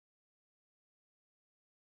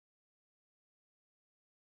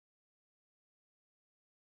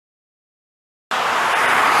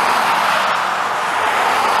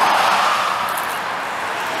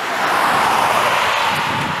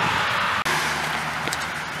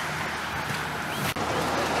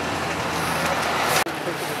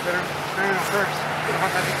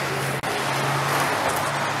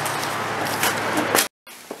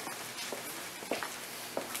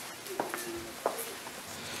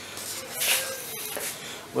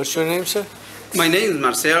What's your name, sir? My name is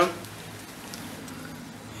Marciel.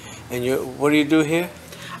 And what do you do here?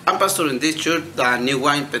 I'm pastor in this church, the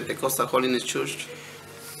Nuevo Pentecostal Holiness Church.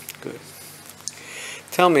 Good.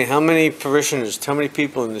 Tell me, how many parishioners, how many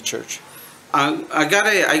people in the church? I got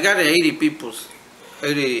 80 people.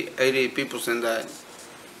 80 people in that,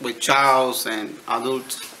 with childs and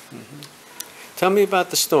adults. Mm-hmm. Tell me about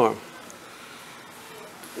the storm.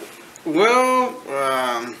 Well,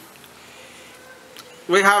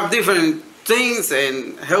 we have different things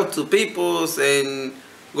and help to people and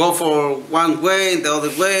go for one way and the other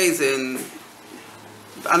ways and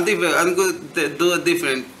good to do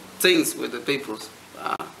different things with the people.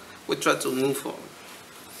 We try to move forward.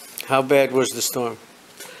 How bad was the storm?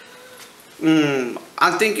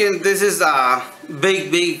 I'm thinking this is a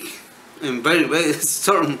big and very big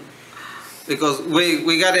storm because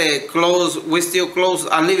we got a close. We still close.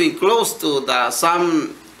 I'm living close to the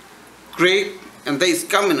some creek, and they's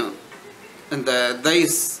coming up, and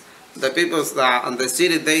the people on the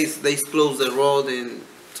city they close the road, and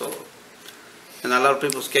a lot of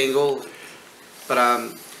people can't go. But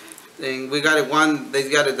and we got it one. They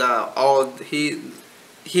got it all.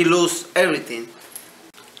 He lost everything.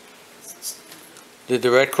 Did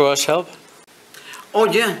the Red Cross help? Oh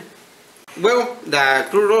yeah. Well, the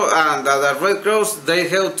Red Cross, they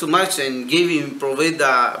help too much and provide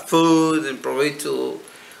the food and provide to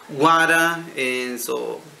water, and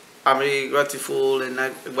so I'm really grateful and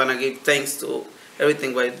I want to give thanks to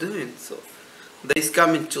everything we're doing. So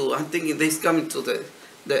I'm thinking they's coming to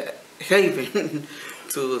the haven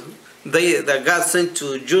that God sent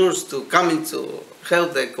to Jews to come in to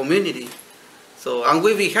help the community. So and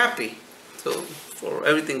we'll be happy. So for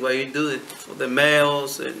everything what you do, for the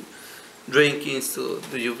meals and drinkings do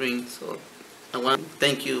you bring. So I want to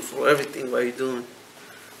thank you for everything what you're doing,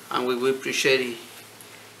 and we appreciate it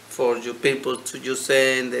for your people to just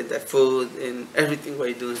send the food and everything what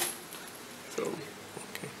you're doing. So